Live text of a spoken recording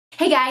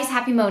guys,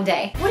 happy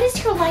Mon-day. What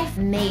is your life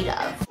made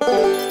of?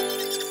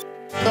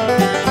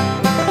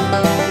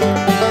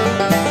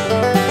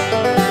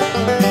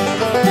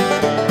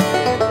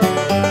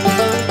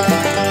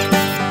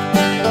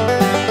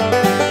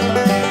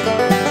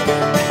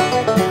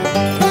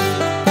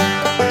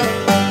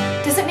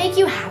 Does it make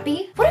you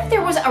happy? What if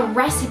there was a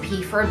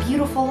recipe for a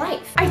beautiful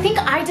life? I think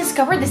I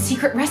discovered the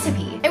secret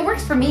recipe. It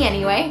works for me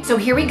anyway. So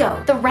here we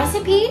go. The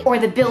recipe, or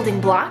the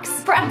building blocks,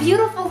 for a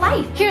beautiful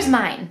life. Here's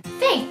mine.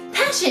 Faith,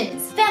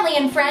 passions, family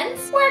and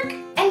friends, work,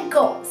 and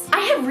goals.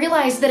 I have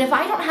realized that if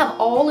I don't have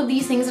all of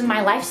these things in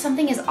my life,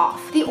 something is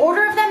off. The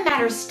order of them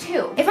matters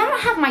too. If I don't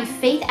have my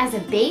faith as a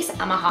base,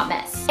 I'm a hot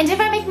mess. And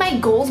if I make my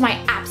goals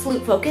my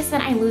absolute focus,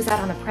 then I lose out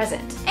on the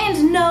present.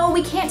 And no,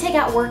 we can't take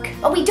out work,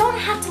 but we don't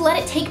have to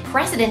let it take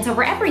precedence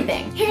over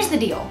everything. Here's the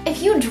deal.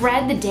 If you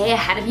dread the day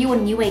ahead of you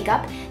when you wake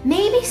up,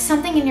 maybe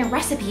something in your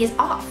recipe is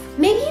off.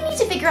 Maybe you need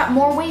to figure out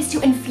more ways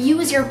to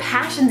infuse your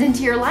passions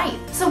into your life.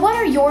 So what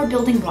are your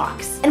building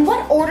blocks? And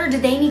what order do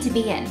they need to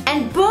be in?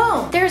 And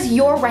boom, there's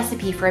your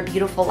recipe for a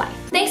beautiful life.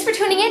 Thanks for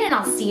tuning in, and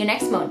I'll see you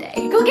next Mon-day.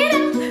 Go get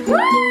him!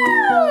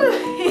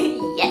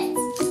 Woo! Yes!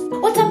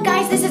 What's up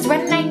guys, this is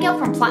Renna Nightingale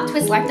from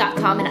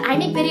PlotTwistLife.com, and I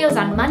make videos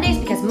on Mondays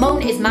because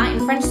Mon is ma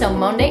in French, so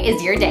Mon-day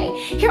is your day.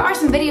 Here are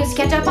some videos to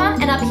catch up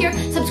on, and up here,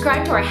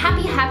 subscribe to our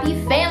happy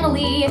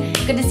family.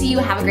 Good to see you,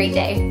 have a great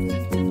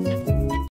day.